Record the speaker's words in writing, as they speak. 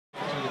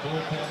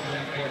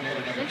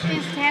This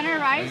is Tanner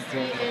Rice. He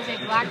is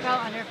a black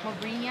belt under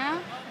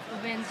Cobrinha,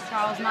 Rubens,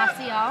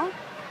 Maciel.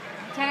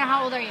 Tanner,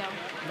 how old are you?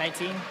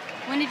 19.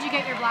 When did you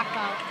get your black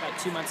belt? About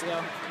 2 months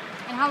ago.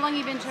 And how long have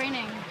you been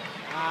training?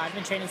 I've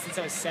been training since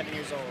I was 7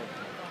 years old.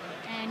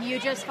 And you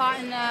just fought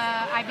in the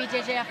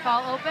IBJJ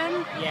Fall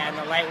Open? Yeah, in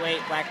the lightweight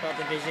black belt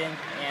division,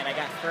 and I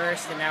got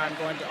first, and now I'm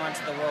going on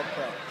to the World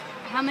Pro.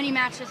 How many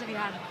matches have you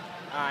had?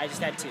 I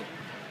just had 2.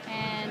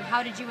 And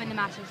how did you win the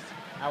matches?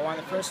 I won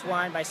the first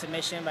one by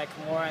submission by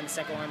Kimura, and the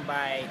second one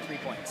by 3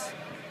 points.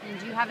 And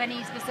do you have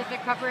any specific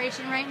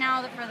preparation right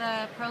now for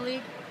the Pro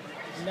League?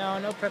 No,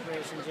 no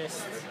preparation,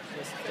 just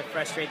to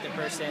frustrate the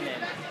person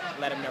and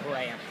let them know who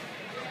I am.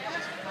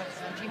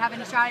 Do you have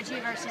any strategy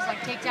versus like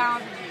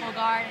takedowns, full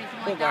guard, anything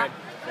like that?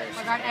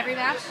 Full guard every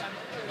match?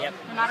 Yep.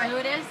 No matter who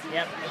it is?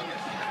 Yep.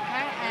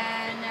 Okay,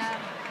 and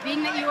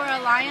being that you are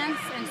Alliance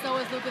and so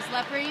is Lucas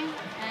Lepre,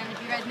 and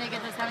if you guys make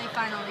it to the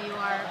semifinal, you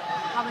are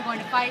probably going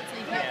to fight, so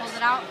you can't close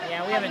it out.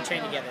 Yeah, we haven't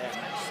trained together that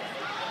much. So.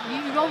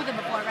 You rolled with him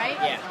before, right?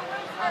 Yeah.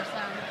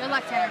 Awesome. Good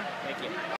luck, Tanner. Thank you.